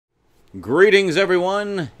Greetings,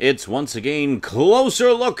 everyone! It's once again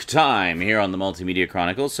Closer Look time here on the Multimedia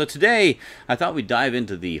Chronicles. So today, I thought we'd dive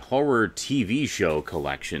into the horror TV show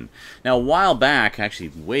collection. Now, a while back, actually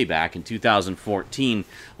way back in 2014,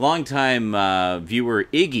 longtime viewer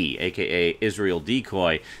Iggy, aka Israel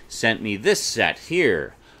Decoy, sent me this set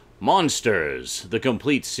here. Monsters, the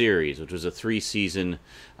complete series, which was a 3-season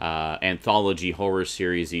anthology horror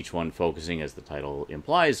series, each one focusing, as the title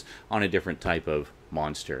implies, on a different type of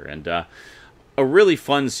monster. And a really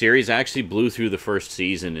fun series. I actually blew through the first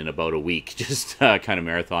season in about a week, just kind of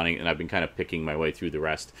marathoning, and I've been kind of picking my way through the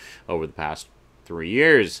rest over the past 3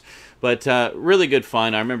 years. But really good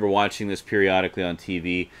fun. I remember watching this periodically on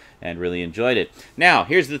TV and really enjoyed it. Now,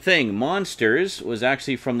 here's the thing. Monsters was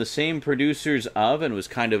actually from the same producers of, and was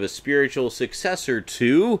kind of a spiritual successor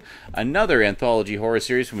to, another anthology horror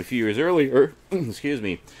series from a few years earlier. Excuse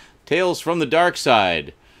me. Tales from the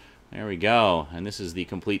Darkside. There we go. And this is the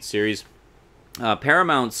complete series.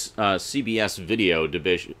 Paramount's CBS Video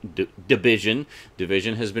division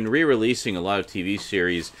has been re-releasing a lot of TV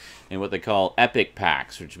series in what they call epic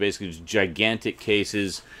packs, which are basically just gigantic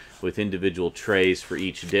cases with individual trays for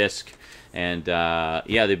each disc. And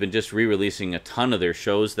yeah, they've been just re-releasing a ton of their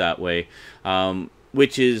shows that way,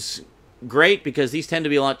 which is great because these tend to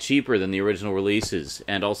be a lot cheaper than the original releases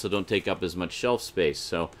and also don't take up as much shelf space.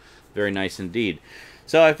 So very nice indeed.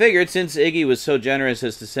 So I figured, since Iggy was so generous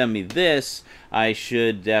as to send me this, I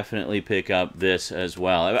should definitely pick up this as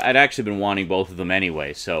well. I'd actually been wanting both of them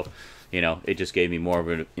anyway, so, you know, it just gave me more of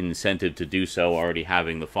an incentive to do so, already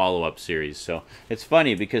having the follow-up series. So it's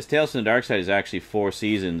funny, because Tales from the Darkside is actually 4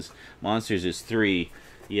 seasons, Monsters is 3,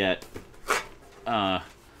 yet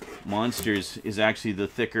Monsters is actually the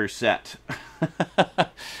thicker set.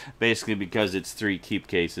 Basically because it's 3 keep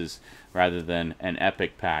cases rather than an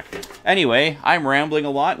epic pack. Anyway, I'm rambling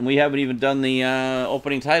a lot, and we haven't even done the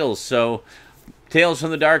opening titles, so Tales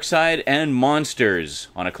from the Darkside and Monsters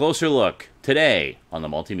on a closer look today on the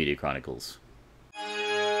Multimedia Chronicles.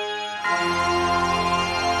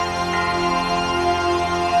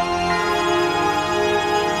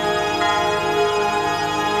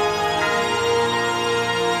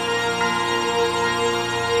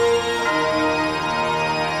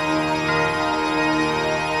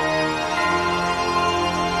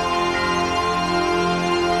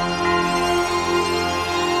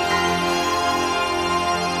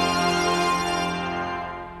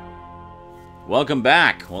 Welcome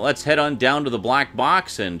back. Well, let's head on down to the black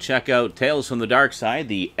box and check out Tales from the Darkside,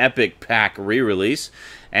 the Epic Pack re-release,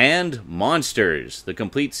 and Monsters, the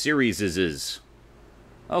complete series is.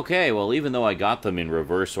 Okay, well, even though I got them in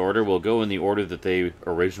reverse order, we'll go in the order that they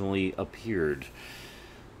originally appeared.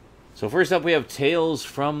 So first up we have Tales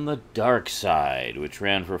from the Darkside, which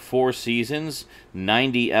ran for 4 seasons,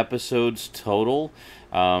 90 episodes total.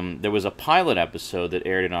 There was a pilot episode that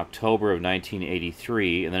aired in October of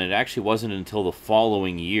 1983, and then it actually wasn't until the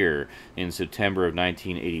following year, in September of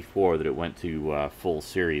 1984, that it went to full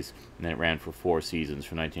series. And then it ran for 4 seasons,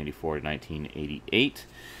 from 1984 to 1988.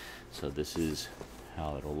 So this is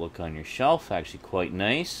how it'll look on your shelf, actually quite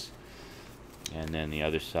nice. And then the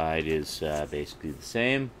other side is basically the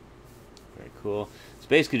same. Very cool. It's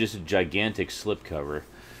basically just a gigantic slipcover.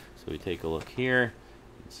 So we take a look here.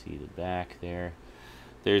 You can see the back there.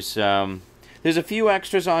 There's a few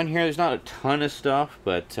extras on here. There's not a ton of stuff,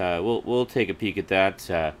 but we'll take a peek at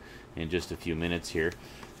that in just a few minutes here.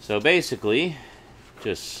 So basically,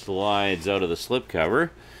 just slides out of the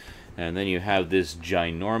slipcover, and then you have this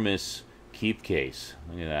ginormous keep case.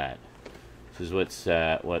 Look at that. This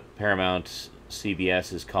is what Paramount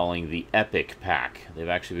CBS is calling the Epic Pack. They've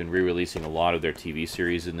actually been re-releasing a lot of their TV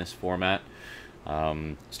series in this format.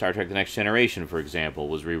 Star Trek The Next Generation, for example,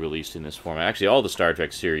 was re-released in this format. Actually, all the Star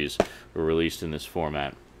Trek series were released in this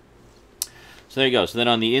format. So there you go. So then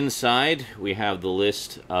on the inside, we have the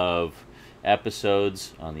list of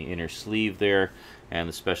episodes on the inner sleeve there, and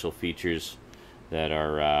the special features that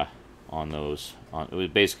are on those. It was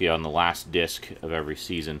basically on the last disc of every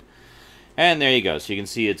season. And there you go. So you can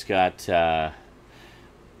see it's got,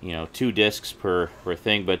 you know, 2 discs per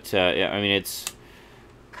thing, but yeah, I mean,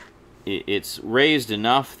 it's raised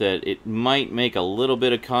enough that it might make a little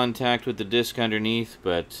bit of contact with the disc underneath,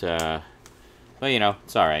 but you know,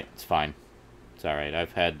 it's all right. It's fine. It's all right.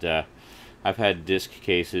 I've had disc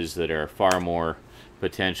cases that are far more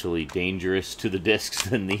potentially dangerous to the discs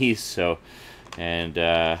than these. So, and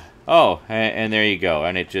oh, and there you go.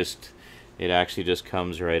 And it actually just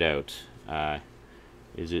comes right out.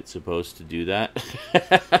 Is it supposed to do that?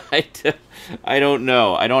 I don't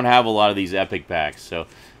know. I don't have a lot of these epic packs, so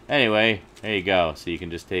anyway, there you go. So you can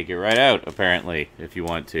just take it right out, apparently, if you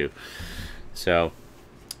want to. So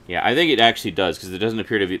Yeah, I think it actually does, because it doesn't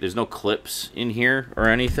appear to be... There's no clips in here or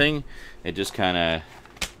anything. It just kind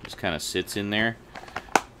of sits in there.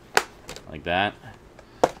 Like that.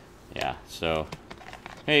 Yeah, so...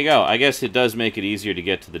 There you go. I guess it does make it easier to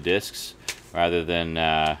get to the discs, rather than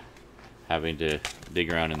having to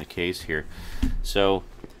dig around in the case here. So,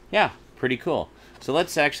 yeah, pretty cool. So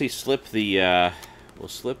let's actually slip the... we'll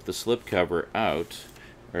slip the slip cover out.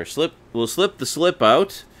 We'll slip the slip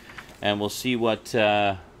out, and we'll see what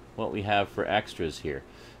we have for extras here.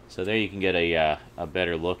 So there you can get a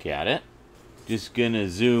better look at it. Just gonna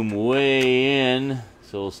zoom way in.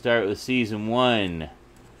 So we'll start with season 1.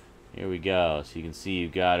 Here we go. So you can see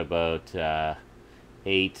you've got about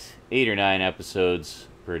 8 or 9 episodes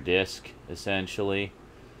per disc, essentially.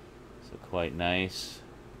 So quite nice.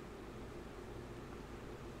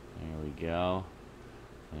 There we go.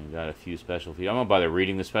 And we've got a few special features. I'm not bother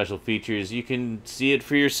reading the special features. You can see it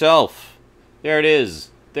for yourself. There it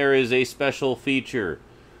is. There is a special feature,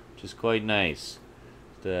 which is quite nice.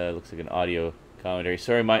 It looks like an audio commentary.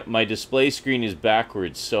 Sorry, my display screen is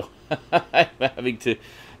backwards, so I'm having to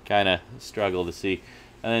kind of struggle to see.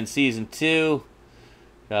 And then season 2,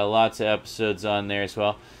 got lots of episodes on there as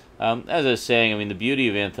well. As I was saying, I mean, the beauty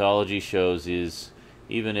of anthology shows is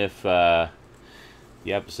even if the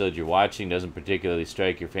episode you're watching doesn't particularly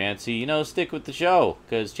strike your fancy, you know, stick with the show,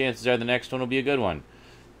 because chances are the next one will be a good one,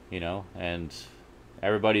 you know, and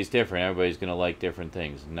everybody's different. Everybody's going to like different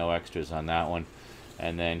things. No extras on that one.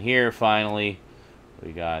 And then here, finally,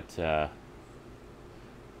 we got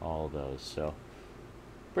all those. So,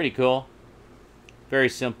 pretty cool. Very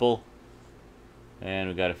simple. And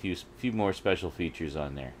we got a few more special features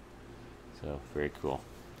on there. So, very cool.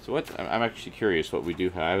 So, I'm actually curious what we do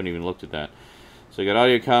have. I haven't even looked at that. So, we got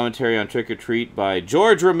audio commentary on Trick or Treat by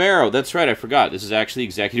George Romero. That's right, I forgot. This is actually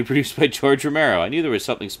executive produced by George Romero. I knew there was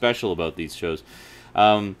something special about these shows.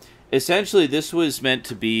 Essentially, this was meant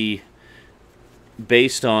to be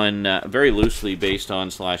based on, very loosely based on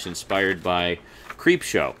 / inspired by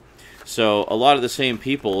Creepshow. So a lot of the same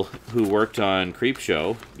people who worked on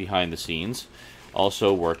Creepshow behind the scenes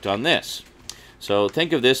also worked on this. So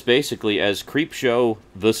think of this basically as Creepshow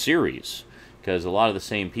the series, because a lot of the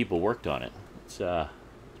same people worked on it. Let's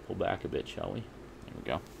pull back a bit, shall we? There we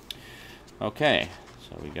go. Okay,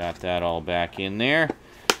 so we got that all back in there.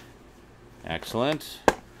 Excellent.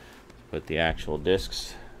 Put the actual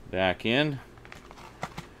discs back in.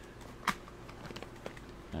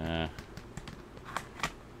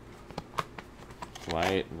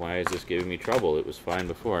 Why is this giving me trouble? It was fine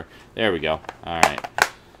before. There we go. Alright.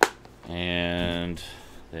 And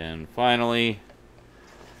then finally,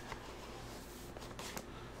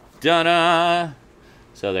 da-da!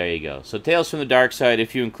 So there you go. So Tales from the Darkside,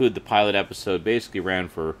 if you include the pilot episode, basically ran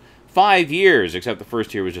for 5 years, except the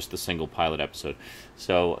first year was just the single pilot episode.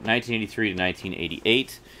 So 1983 to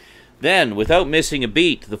 1988. Then, without missing a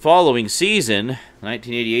beat, the following season,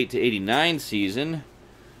 1988 to 89 season,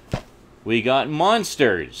 we got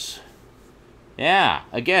Monsters. Yeah,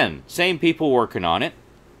 again, same people working on it,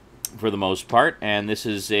 for the most part, and this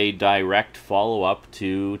is a direct follow-up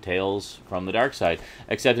to Tales from the Darkside.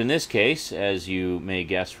 Except in this case, as you may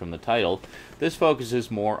guess from the title, this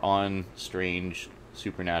focuses more on strange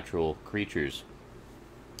supernatural creatures.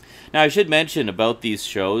 Now, I should mention about these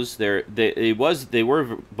shows, they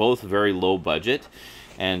were both very low budget,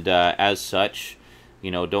 and as such, you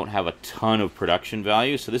know, don't have a ton of production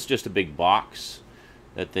value. So this is just a big box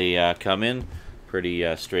that they come in,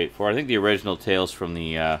 pretty straightforward. I think the original Tales from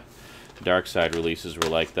the Darkside releases were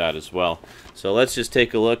like that as well. So let's just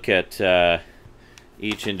take a look at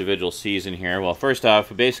each individual season here. Well, first off,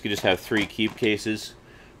 we basically just have 3 keep cases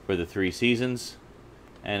for the 3 seasons.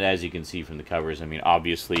 And as you can see from the covers, I mean,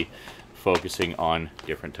 obviously focusing on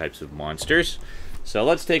different types of monsters. So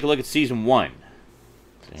let's take a look at season 1.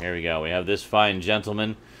 So here we go. We have this fine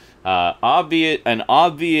gentleman. An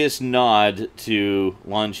obvious nod to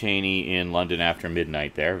Lon Chaney in London After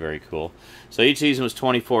Midnight there. Very cool. So each season was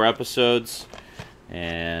 24 episodes.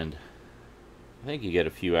 And I think you get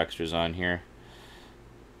a few extras on here.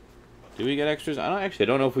 Do we get extras? I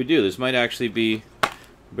don't know if we do. This might actually be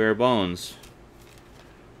bare bones.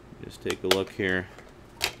 Just take a look here.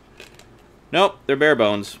 Nope, they're bare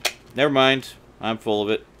bones. Never mind. I'm full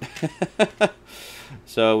of it.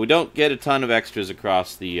 So we don't get a ton of extras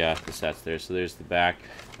across the sets there. So there's the back.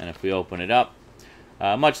 And if we open it up,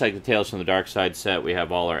 much like the Tales from the Darkside set, we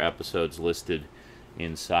have all our episodes listed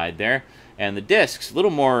inside there. And the discs, a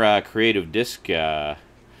little more creative disc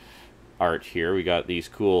art here. We got these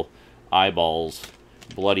cool eyeballs,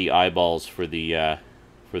 bloody eyeballs for the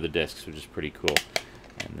discs, which is pretty cool.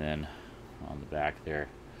 And then on the back there.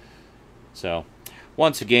 So,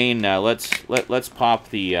 once again, let's pop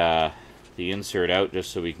the insert out just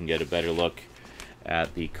so we can get a better look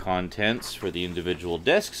at the contents for the individual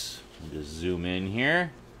discs. I'll just zoom in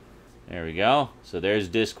here. There we go. So there's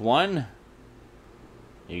disc 1.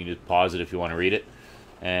 You can just pause it if you want to read it.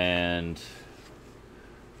 And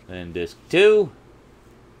then disc 2.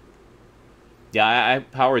 Yeah, I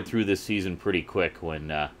powered through this season pretty quick when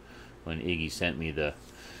Iggy sent me the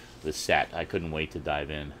set. I couldn't wait to dive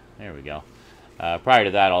in. There we go. Prior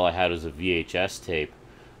to that, all I had was a VHS tape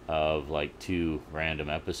of like 2 random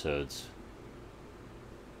episodes.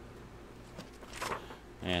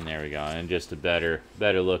 And there we go. And just a better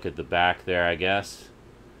look at the back there, I guess.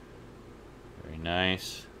 Very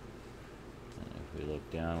nice. And if we look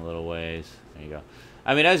down a little ways, there you go.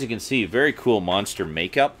 I mean, as you can see, very cool monster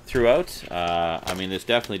makeup throughout. I mean, this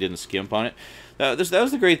definitely didn't skimp on it. That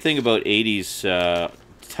was the great thing about 80s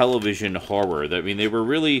television horror. I mean, they were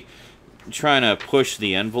really trying to push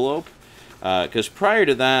the envelope. Because prior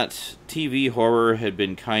to that, TV horror had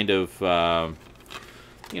been kind of,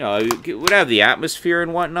 you know, it would have the atmosphere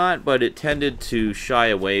and whatnot, but it tended to shy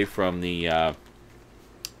away from the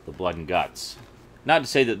blood and guts. Not to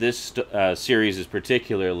say that this series is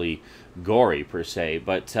particularly gory per se,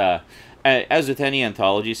 but as with any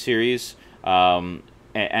anthology series, and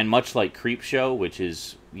much like Creepshow, which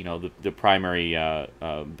is, you know, the primary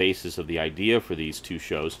basis of the idea for these 2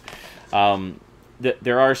 shows,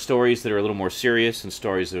 there are stories that are a little more serious and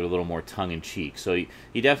stories that are a little more tongue-in-cheek. So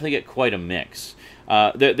you definitely get quite a mix.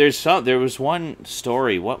 There was one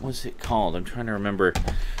story. What was it called? I'm trying to remember.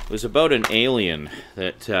 It was about an alien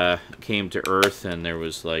that came to Earth, and there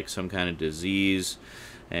was like some kind of disease,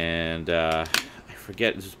 and I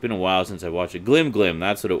forget. It's been a while since I watched it. Glim,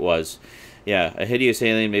 that's what it was. Yeah, a hideous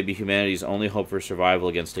alien may be humanity's only hope for survival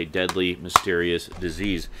against a deadly, mysterious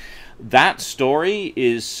disease. That story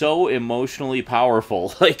is so emotionally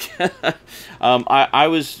powerful. Like, I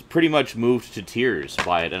was pretty much moved to tears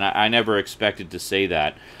by it, and I never expected to say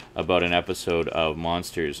that about an episode of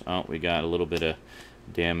Monsters. Oh, we got a little bit of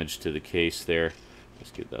damage to the case there. Let's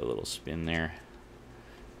give that a little spin there.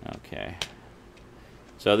 Okay.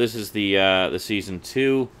 So this is the Season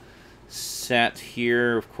 2 set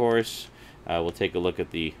here, of course. We'll take a look at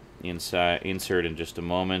the insert in just a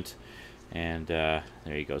moment. And there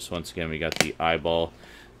you go. So once again, we got the eyeball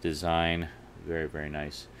design. Very, very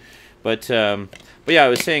nice. But yeah, I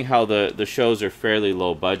was saying how the shows are fairly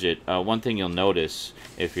low budget. One thing you'll notice,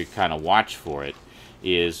 if you kind of watch for it,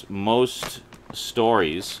 is most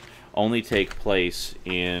stories only take place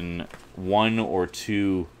in 1 or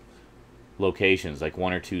 2 locations, like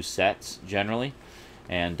 1 or 2 sets, generally.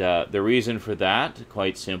 And the reason for that,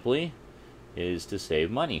 quite simply, is to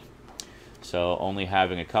save money. So only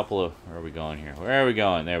having a couple of... Where are we going here? Where are we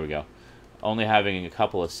going? There we go. Only having a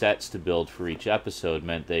couple of sets to build for each episode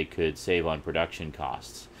meant they could save on production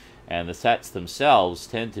costs. And the sets themselves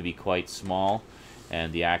tend to be quite small,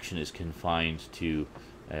 and the action is confined to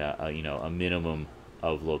you know, a minimum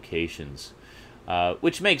of locations.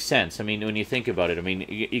 Which makes sense. I mean, when you think about it, I mean,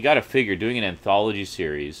 you got to figure doing an anthology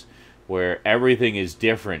series where everything is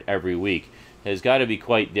different every week has got to be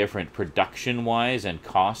quite different production-wise and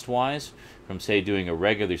cost-wise from, say, doing a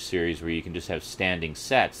regular series where you can just have standing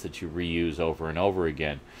sets that you reuse over and over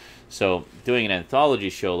again. So doing an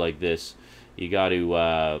anthology show like this, you got to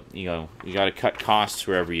you know, you got to cut costs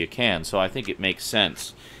wherever you can. So I think it makes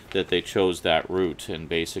sense that they chose that route and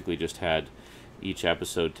basically just had each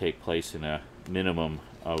episode take place in a minimum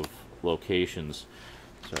of locations.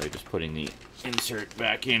 Sorry, just putting the insert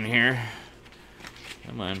back in here.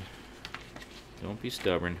 Come on. Don't be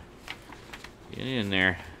stubborn. Get in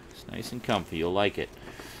there. It's nice and comfy. You'll like it.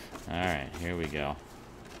 Alright, here we go.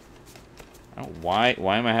 I don't, why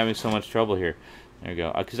am I having so much trouble here? There we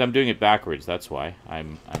go. Because I'm doing it backwards. That's why.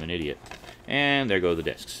 I'm an idiot. And there go the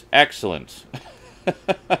discs. Excellent.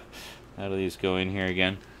 How do these go in here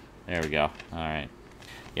again? There we go. Alright.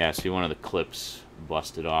 Yeah, see one of the clips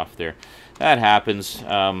busted off there. That happens.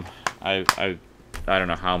 I don't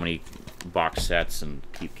know how many box sets and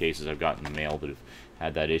keep cases I've got in the mail that have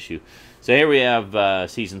had that issue. So here we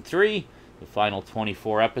have Season 3, the final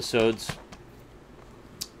 24 episodes.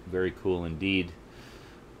 Very cool indeed.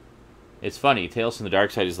 It's funny, Tales from the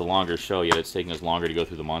Darkside is the longer show, yet it's taking us longer to go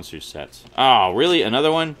through the Monsters sets. Oh, really?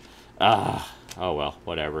 Another one? Oh well,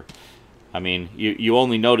 whatever. I mean, you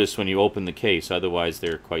only notice when you open the case, otherwise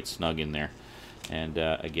they're quite snug in there. And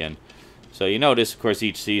again, so you notice, of course,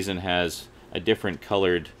 each season has a different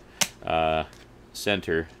colored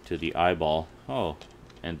center to the eyeball. Oh,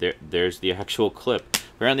 and there's the actual clip.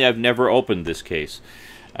 Apparently I've never opened this case.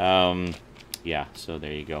 yeah, so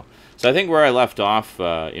there you go. So I think where I left off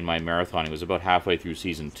in my marathoning was about halfway through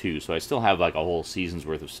season 2. So I still have like a whole season's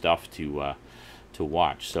worth of stuff to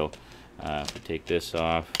watch. So if we take this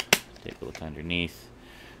off, take a look underneath.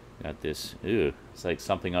 Got this. Ooh, it's like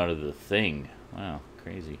something out of The Thing. Wow,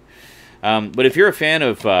 crazy. But if you're a fan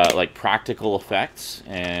of like practical effects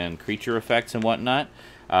and creature effects and whatnot,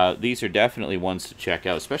 these are definitely ones to check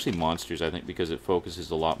out, especially monsters, I think, because it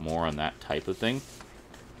focuses a lot more on that type of thing.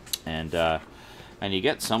 And you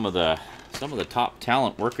get some of the top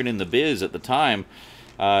talent working in the biz at the time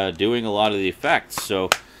doing a lot of the effects.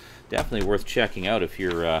 So definitely worth checking out if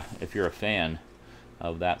you're a fan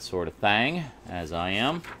of that sort of thing, as I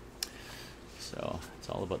am. So it's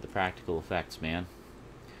all about the practical effects, man.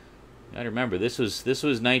 You gotta remember, this was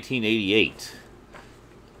 1988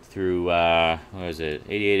 through what was it?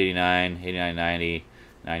 88, 89, 89, 90,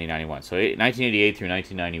 90, 91. So 1988 through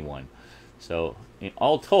 1991. So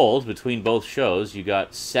all told, between both shows, you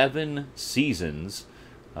got 7 seasons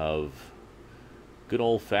of good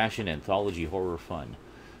old-fashioned anthology horror fun.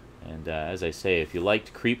 And as I say, if you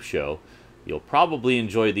liked Creepshow, you'll probably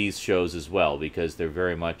enjoy these shows as well, because they're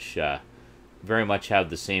very much have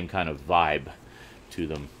the same kind of vibe to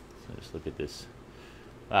them. So just look at this.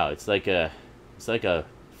 Wow, it's like a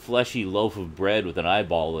fleshy loaf of bread with an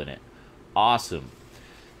eyeball in it. Awesome.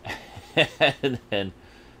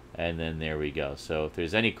 And then there we go. So if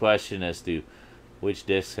there's any question as to which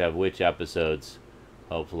discs have which episodes,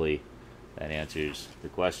 hopefully that answers the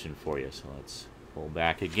question for you. So let's pull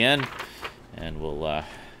back again, and we'll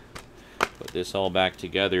put this all back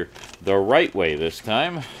together the right way this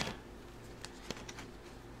time.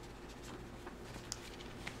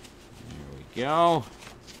 There we go.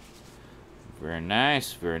 Very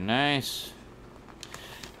nice, very nice.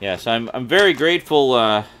 Yes, I'm very grateful.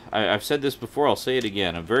 I've said this before, I'll say it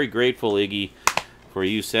again. I'm very grateful, Iggy, for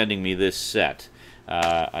you sending me this set.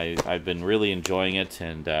 I've been really enjoying it,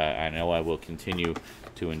 and I know I will continue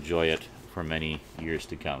to enjoy it for many years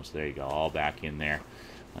to come. So there you go, all back in there.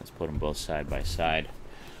 Let's put them both side by side.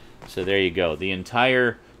 So there you go, the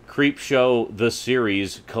entire Creepshow the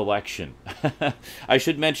Series collection. I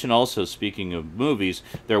should mention also, speaking of movies,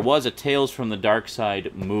 there was a Tales from the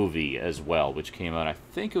Darkside movie as well, which came out, I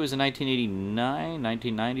think it was in 1989,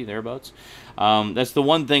 1990, thereabouts. That's the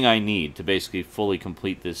one thing I need to basically fully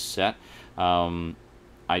complete this set.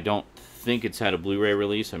 I don't think it's had a Blu-ray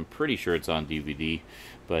release. I'm pretty sure it's on DVD.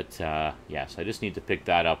 But, yes, I just need to pick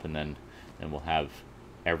that up, and then we'll have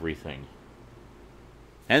everything.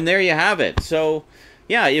 And there you have it. So,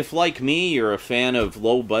 yeah, if, like me, you're a fan of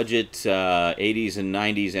low-budget 80s and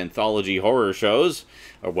 90s anthology horror shows,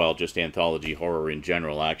 or, well, just anthology horror in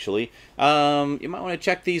general, actually, you might want to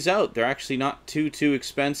check these out. They're actually not too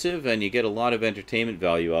expensive, and you get a lot of entertainment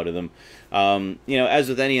value out of them. You know, as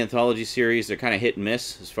with any anthology series, they're kind of hit and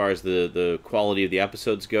miss as far as the quality of the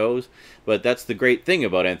episodes goes, but that's the great thing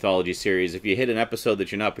about anthology series. If you hit an episode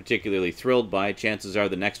that you're not particularly thrilled by, chances are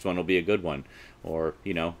the next one will be a good one. Or,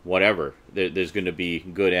 you know, whatever. There's going to be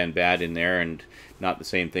good and bad in there, and not the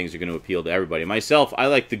same things are going to appeal to everybody. Myself, I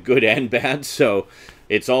like the good and bad, so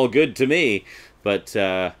it's all good to me. But,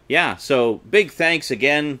 yeah, so big thanks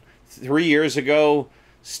again, 3 years ago,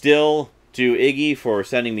 still, to Iggy for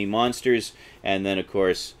sending me monsters, and then, of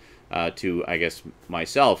course, to, I guess,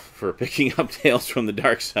 myself for picking up Tales from the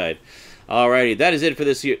Darkside. Alrighty, that is it for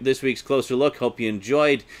this week's Closer Look. Hope you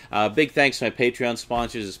enjoyed. Big thanks to my Patreon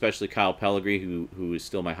sponsors, especially Kyle Pellegrini, who is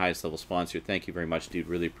still my highest level sponsor. Thank you very much, dude.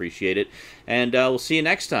 Really appreciate it. And we'll see you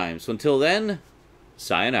next time. So until then,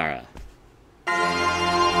 sayonara.